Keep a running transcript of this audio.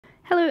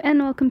Hello and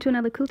welcome to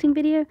another quilting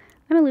video.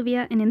 I'm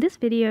Olivia, and in this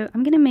video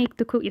I'm going to make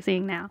the quilt you're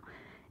seeing now.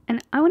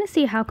 And I want to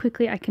see how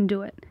quickly I can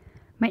do it.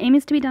 My aim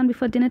is to be done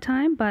before dinner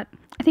time, but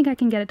I think I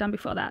can get it done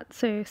before that.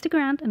 So stick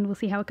around and we'll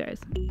see how it goes.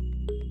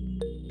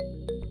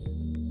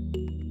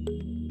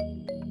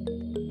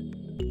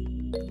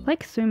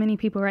 Like so many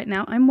people right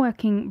now, I'm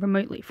working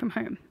remotely from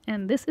home,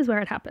 and this is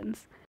where it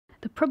happens.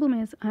 The problem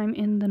is I'm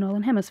in the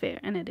Northern Hemisphere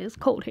and it is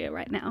cold here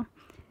right now.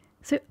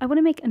 So I want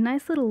to make a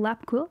nice little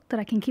lap quilt that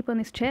I can keep on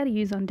this chair to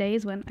use on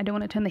days when I don't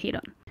want to turn the heat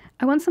on.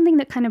 I want something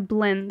that kind of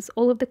blends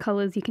all of the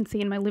colours you can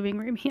see in my living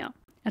room here.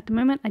 At the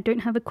moment I don't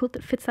have a quilt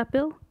that fits that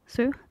bill,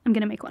 so I'm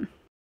going to make one.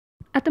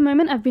 At the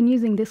moment I've been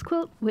using this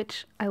quilt,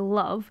 which I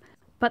love,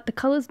 but the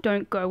colours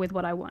don't go with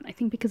what I want, I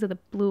think because of the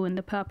blue and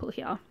the purple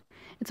here.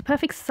 It's a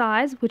perfect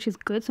size, which is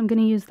good, so I'm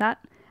going to use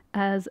that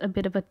as a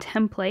bit of a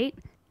template.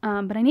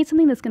 But I need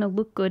something that's going to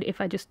look good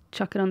if I just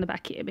chuck it on the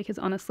back here, because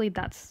honestly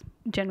that's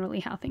generally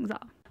how things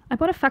are. I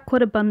bought a fat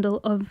quarter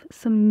bundle of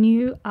some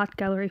new Art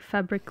Gallery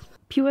fabric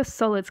pure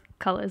solids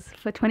colours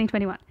for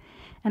 2021.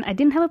 And I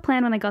didn't have a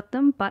plan when I got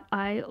them, but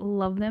I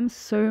love them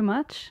so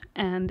much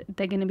and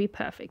they're going to be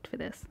perfect for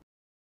this.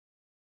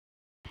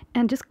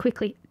 And just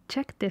quickly,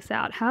 check this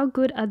out. How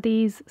good are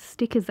these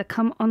stickers that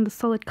come on the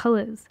solid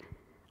colours?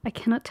 I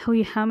cannot tell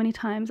you how many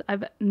times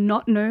I've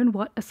not known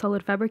what a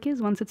solid fabric is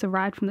once it's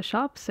arrived from the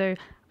shop, so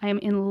I am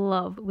in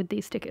love with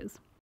these stickers.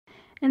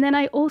 And then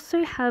I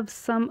also have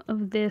some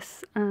of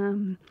this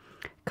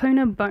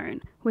Kona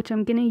bone, which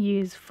I'm going to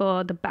use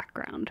for the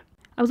background.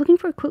 I was looking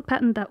for a quilt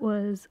pattern that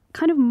was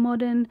kind of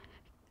modern,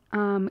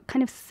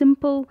 kind of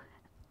simple,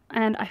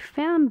 and I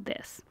found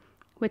this,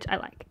 which I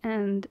like.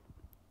 And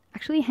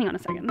actually, hang on a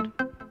second.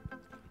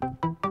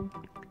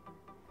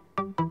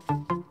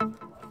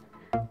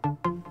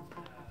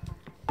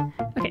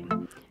 Okay,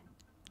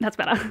 that's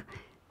better.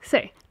 So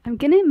I'm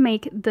going to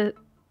make the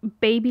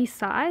baby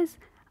size.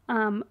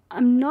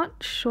 I'm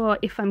not sure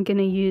if I'm going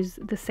to use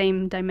the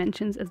same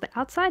dimensions as the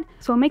outside,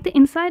 so I'll make the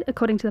inside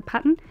according to the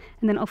pattern,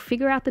 and then I'll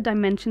figure out the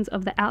dimensions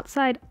of the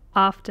outside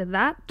after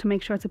that to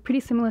make sure it's a pretty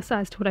similar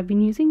size to what I've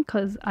been using,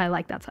 because I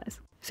like that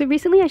size. So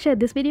recently I shared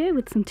this video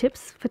with some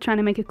tips for trying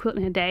to make a quilt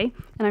in a day,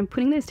 and I'm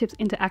putting those tips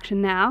into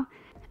action now,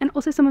 and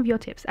also some of your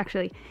tips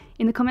actually.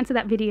 In the comments of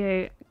that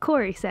video,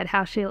 Corey said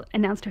how she'll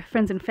announce to her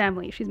friends and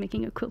family she's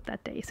making a quilt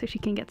that day so she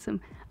can get some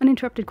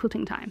uninterrupted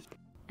quilting time.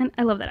 And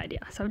I love that idea.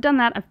 So I've done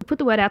that. I've put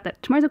the word out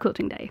that tomorrow's a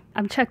quilting day.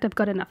 I've checked I've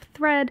got enough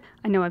thread.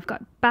 I know I've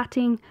got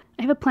batting.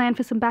 I have a plan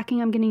for some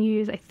backing I'm going to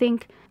use. I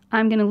think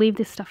I'm going to leave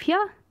this stuff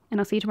here, and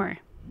I'll see you tomorrow.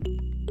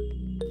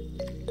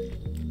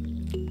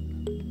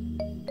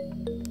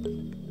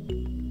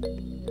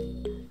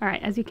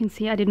 Alright, as you can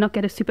see, I did not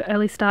get a super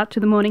early start to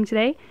the morning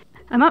today.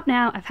 I'm up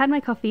now, I've had my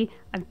coffee,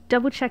 I've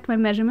double checked my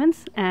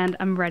measurements, and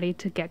I'm ready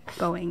to get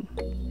going.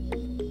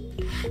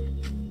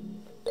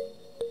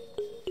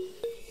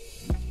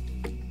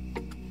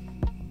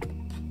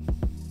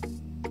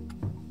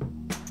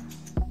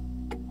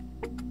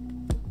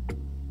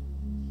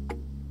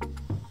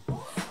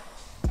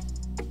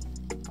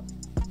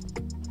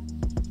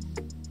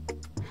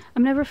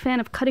 I'm never a fan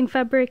of cutting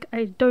fabric.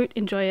 I don't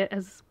enjoy it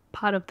as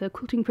part of the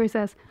quilting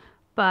process,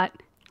 but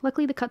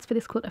luckily the cuts for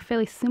this quilt are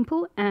fairly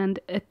simple and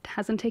it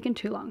hasn't taken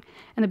too long.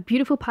 And the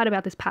beautiful part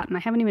about this pattern, I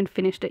haven't even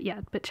finished it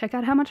yet, but check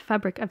out how much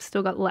fabric I've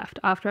still got left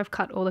after I've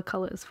cut all the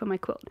colours for my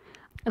quilt.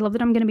 I love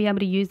that I'm going to be able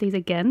to use these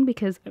again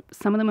because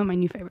some of them are my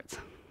new favourites.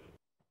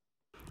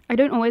 I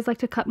don't always like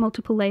to cut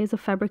multiple layers of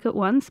fabric at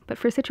once, but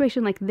for a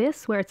situation like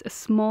this where it's a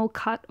small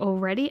cut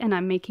already and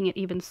I'm making it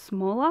even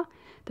smaller,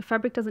 the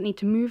fabric doesn't need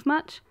to move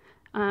much.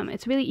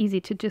 It's really easy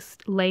to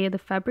just layer the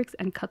fabrics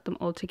and cut them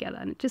all together,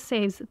 and it just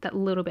saves that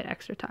little bit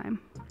extra time.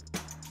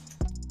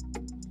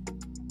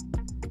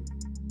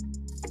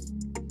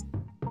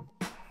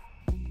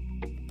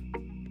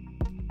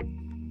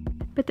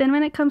 But then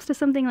when it comes to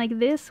something like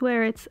this,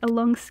 where it's a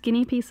long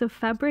skinny piece of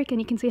fabric and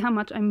you can see how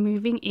much I'm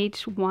moving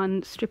each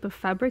one strip of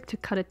fabric to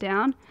cut it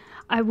down,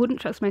 I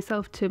wouldn't trust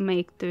myself to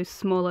make those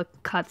smaller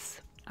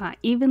cuts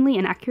evenly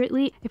and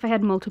accurately if I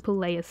had multiple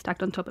layers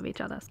stacked on top of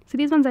each other. So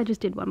these ones I just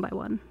did one by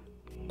one.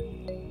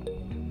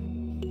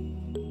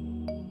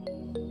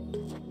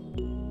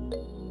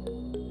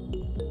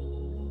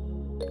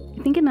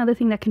 I think another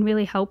thing that can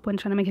really help when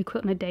trying to make a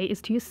quilt in a day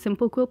is to use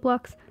simple quilt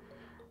blocks,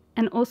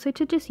 and also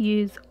to just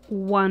use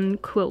one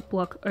quilt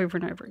block over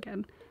and over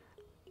again.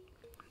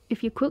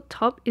 If your quilt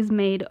top is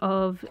made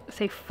of,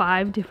 say,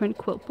 5 different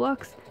quilt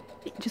blocks,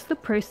 just the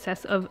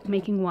process of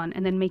making one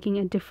and then making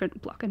a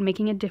different block and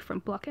making a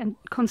different block and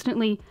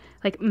constantly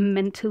like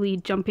mentally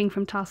jumping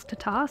from task to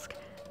task,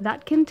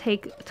 that can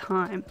take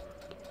time.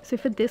 So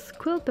for this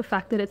quilt, the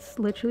fact that it's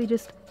literally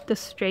just the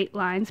straight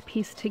lines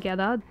pieced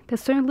together,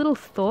 there's so little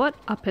thought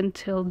up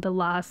until the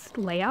last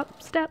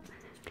layout step.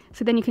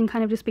 So then you can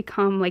kind of just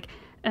become like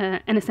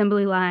an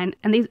assembly line,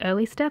 and these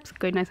early steps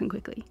go nice and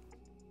quickly.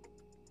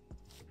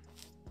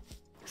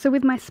 So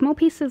with my small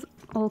pieces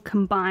all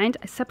combined,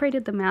 I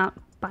separated them out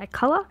by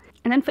colour,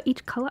 and then for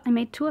each colour I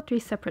made 2 or 3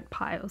 separate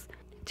piles.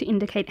 to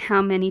indicate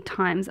how many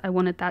times I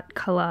wanted that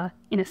colour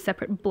in a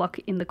separate block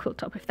in the quilt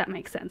top, if that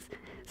makes sense.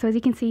 So as you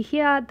can see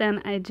here,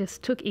 then I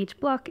just took each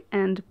block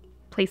and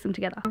placed them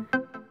together.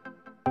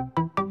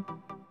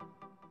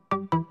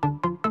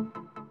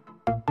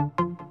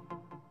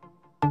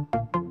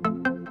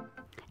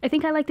 I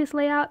think I like this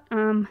layout.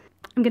 I'm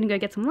gonna go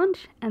get some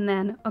lunch and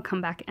then I'll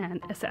come back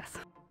and assess.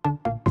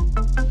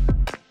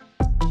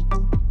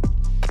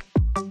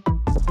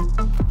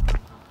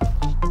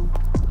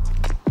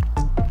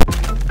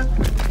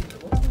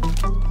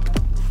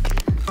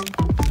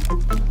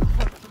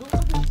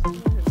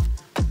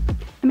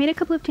 I made a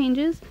couple of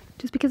changes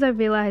just because I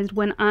realized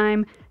when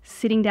I'm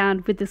sitting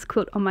down with this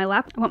quilt on my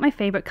lap, I want my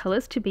favorite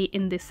colors to be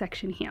in this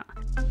section here.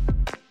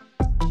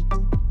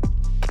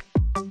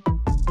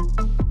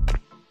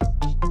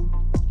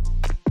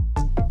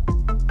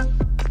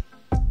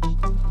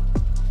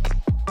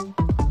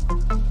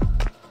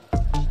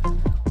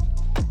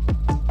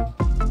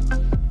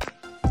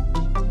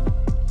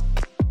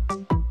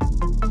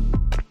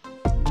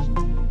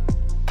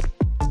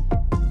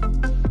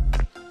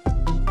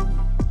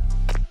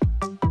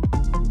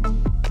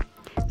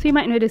 So you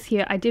might notice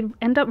here, I did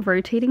end up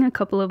rotating a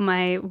couple of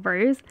my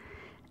rows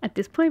at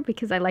this point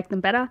because I like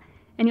them better.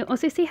 And you'll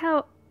also see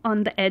how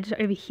on the edge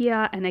over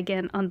here and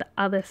again on the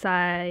other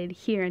side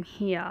here and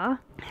here,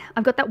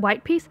 I've got that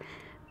white piece.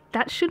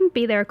 That shouldn't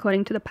be there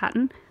according to the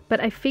pattern, but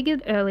I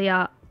figured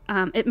earlier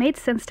it made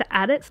sense to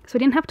add it, so I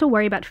didn't have to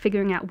worry about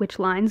figuring out which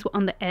lines were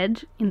on the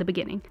edge in the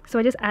beginning. So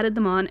I just added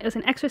them on. It was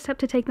an extra step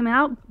to take them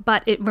out,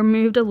 but it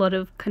removed a lot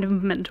of kind of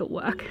mental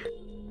work.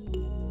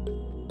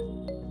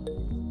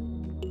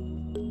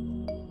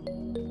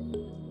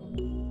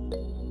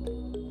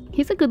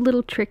 Here's a good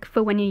little trick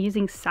for when you're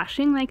using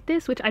sashing like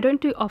this, which I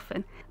don't do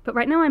often, but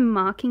right now I'm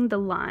marking the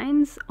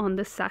lines on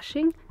the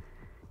sashing.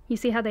 You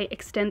see how they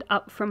extend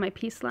up from my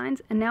piece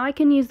lines, and now I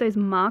can use those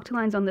marked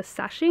lines on the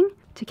sashing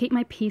to keep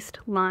my pieced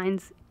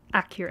lines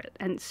accurate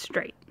and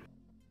straight.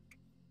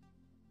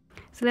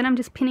 So then I'm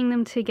just pinning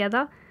them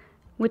together,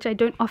 which I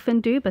don't often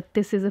do, but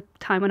this is a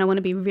time when I want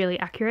to be really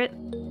accurate.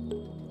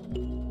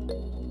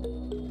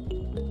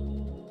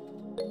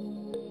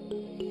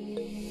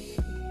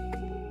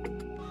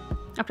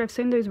 After I've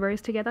sewn those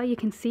rows together, you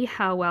can see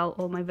how well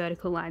all my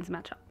vertical lines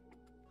match up.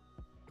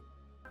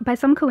 By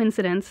some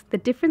coincidence, the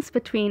difference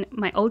between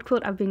my old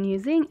quilt I've been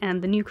using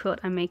and the new quilt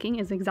I'm making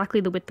is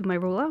exactly the width of my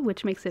ruler,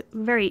 which makes it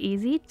very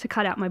easy to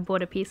cut out my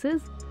border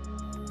pieces.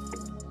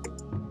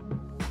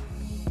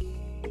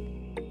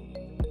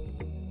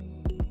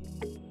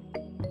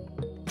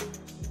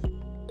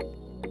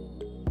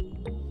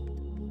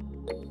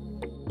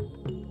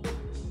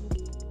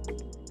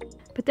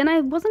 But then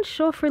I wasn't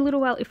sure for a little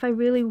while if I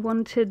really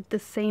wanted the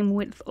same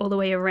width all the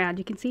way around.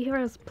 You can see here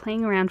I was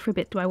playing around for a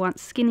bit. Do I want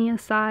skinnier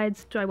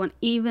sides? Do I want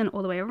even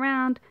all the way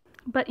around?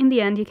 But in the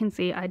end, you can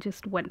see I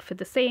just went for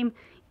the same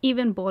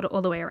even border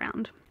all the way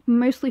around.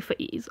 Mostly for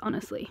ease,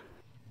 honestly.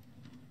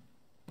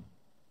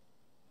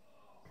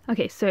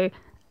 Okay, so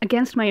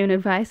against my own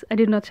advice, I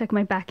did not check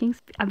my backings.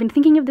 I've been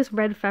thinking of this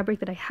red fabric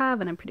that I have,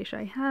 and I'm pretty sure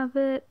I have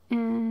it.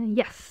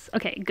 Yes,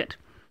 okay, good.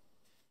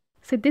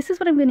 So this is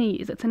what I'm going to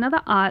use. It's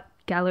another art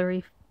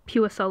gallery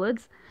pure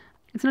solids.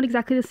 It's not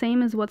exactly the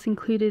same as what's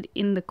included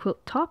in the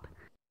quilt top.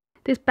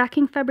 This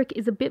backing fabric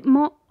is a bit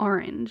more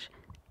orange,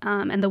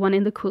 and the one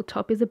in the quilt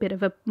top is a bit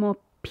of a more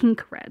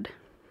pink red.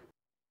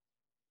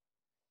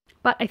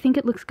 But I think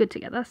it looks good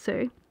together,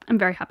 so I'm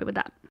very happy with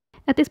that.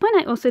 At this point,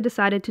 I also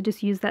decided to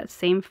just use that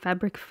same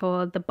fabric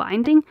for the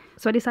binding.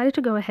 So I decided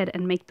to go ahead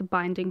and make the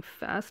binding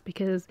first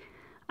because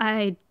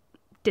I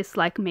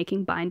dislike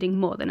making binding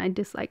more than I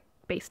dislike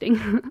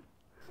basting.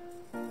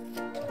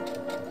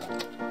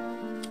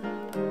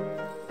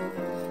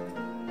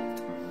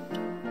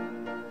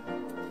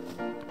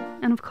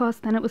 And of course,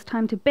 then it was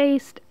time to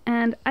baste,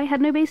 and I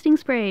had no basting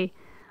spray.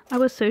 I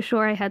was so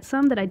sure I had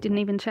some that I didn't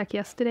even check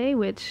yesterday,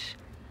 which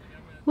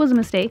was a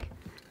mistake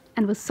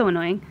and was so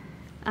annoying.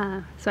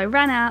 So I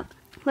ran out.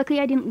 Luckily,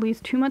 I didn't lose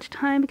too much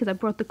time because I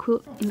brought the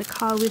quilt in the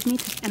car with me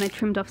and I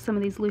trimmed off some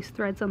of these loose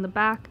threads on the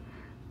back.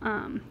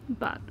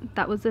 But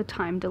that was a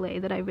time delay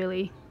that I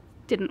really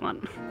didn't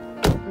want.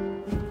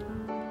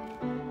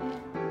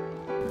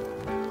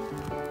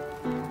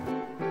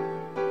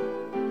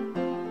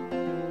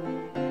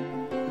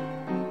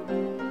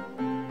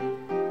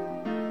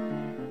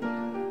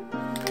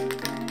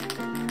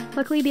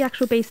 Luckily, the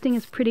actual basting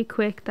is pretty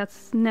quick.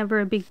 That's never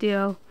a big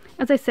deal.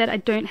 As I said, I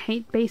don't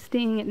hate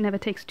basting. It never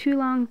takes too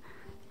long.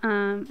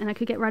 And I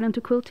could get right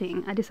onto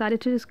quilting. I decided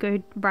to just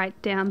go right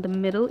down the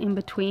middle in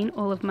between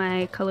all of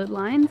my colored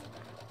lines.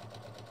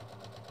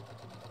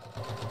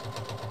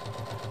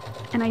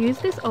 And I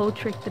used this old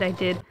trick that I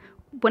did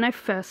when I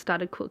first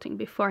started quilting,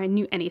 before I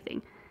knew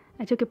anything.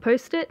 I took a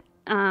post-it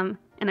and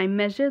I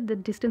measured the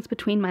distance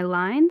between my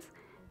lines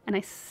and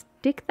I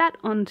stick that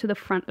onto the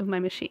front of my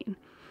machine.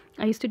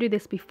 I used to do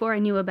this before I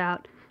knew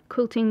about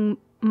quilting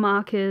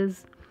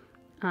markers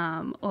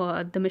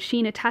or the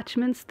machine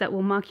attachments that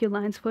will mark your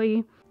lines for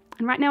you.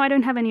 And right now I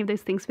don't have any of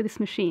those things for this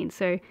machine,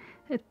 so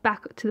it's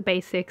back to the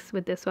basics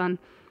with this one.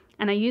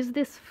 And I used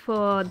this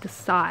for the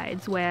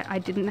sides where I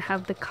didn't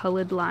have the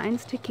coloured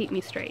lines to keep me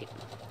straight.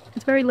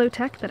 It's very low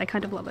tech, but I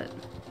kind of love it.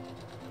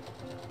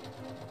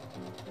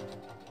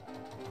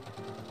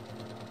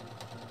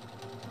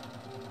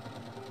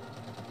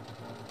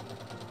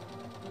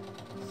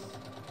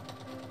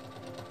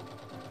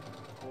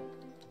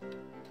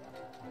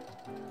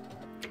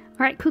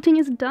 Alright, quilting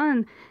is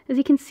done. As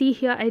you can see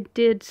here, I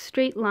did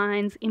straight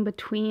lines in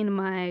between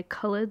my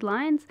coloured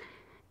lines,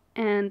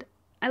 and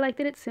I like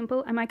that it's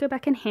simple. I might go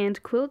back and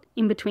hand quilt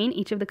in between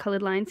each of the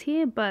coloured lines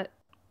here, but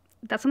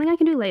that's something I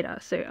can do later,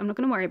 so I'm not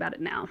going to worry about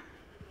it now.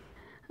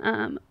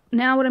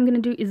 Now what I'm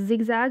going to do is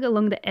zigzag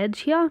along the edge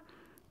here,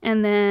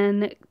 and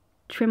then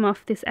trim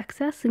off this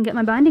excess and get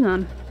my binding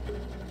on.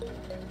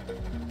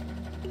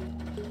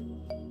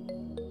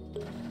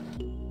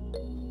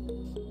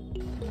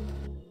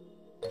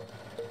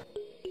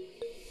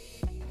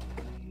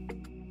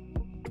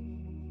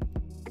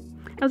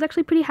 I was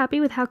actually pretty happy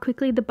with how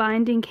quickly the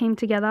binding came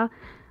together.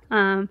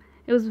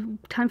 It was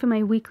time for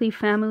my weekly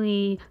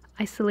family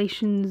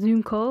isolation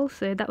Zoom call,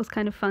 so that was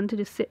kind of fun to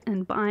just sit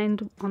and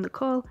bind on the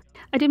call.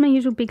 I did my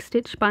usual big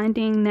stitch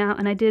binding now,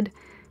 and I did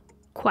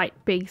quite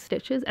big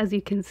stitches, as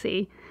you can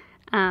see,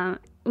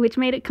 which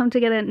made it come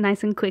together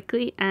nice and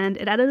quickly, and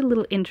it added a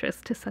little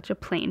interest to such a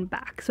plain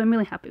back, so I'm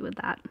really happy with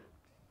that.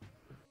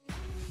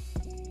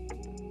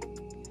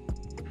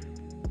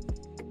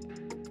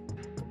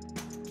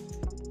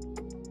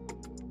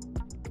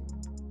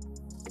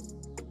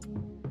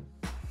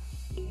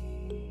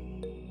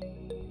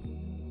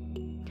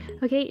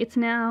 Okay, it's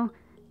now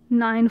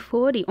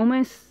 9:40,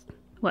 almost,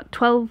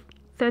 12,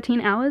 13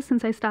 hours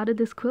since I started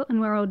this quilt,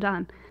 and we're all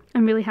done.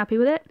 I'm really happy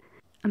with it.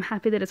 I'm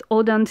happy that it's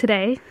all done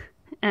today,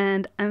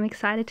 and I'm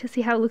excited to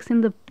see how it looks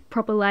in the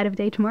proper light of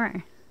day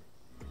tomorrow.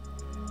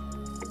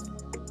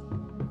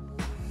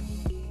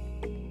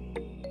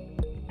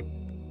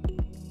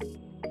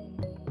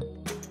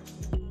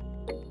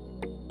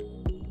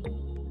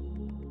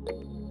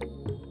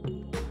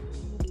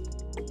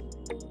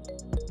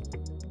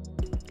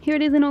 Here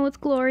it is in all its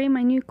glory,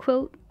 my new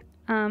quilt,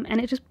 and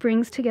it just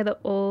brings together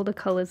all the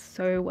colours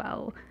so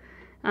well.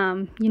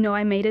 You know,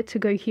 I made it to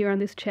go here on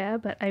this chair,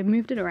 but I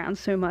moved it around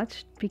so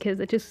much because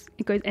it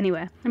goes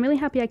anywhere. I'm really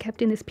happy I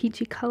kept in this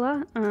peachy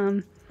colour,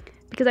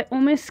 because I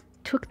almost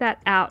took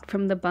that out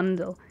from the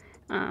bundle.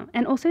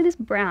 And also this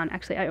brown,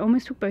 actually, I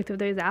almost took both of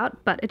those out,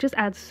 but it just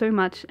adds so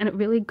much, and it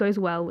really goes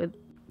well with,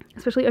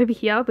 especially over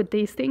here with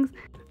these things.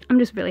 I'm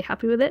just really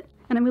happy with it,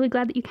 and I'm really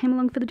glad that you came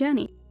along for the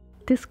journey.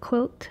 This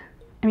quilt,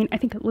 I mean, I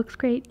think it looks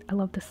great. I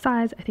love the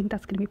size. I think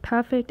that's going to be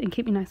perfect and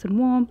keep me nice and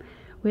warm,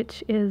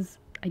 which is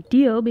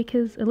ideal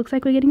because it looks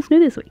like we're getting snow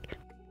this week.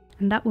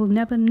 And that will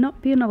never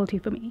not be a novelty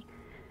for me.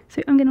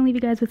 So I'm going to leave you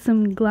guys with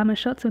some glamour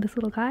shots of this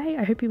little guy.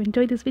 I hope you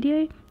enjoyed this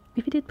video.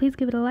 If you did, please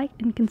give it a like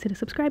and consider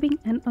subscribing,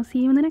 and I'll see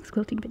you in the next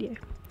quilting video.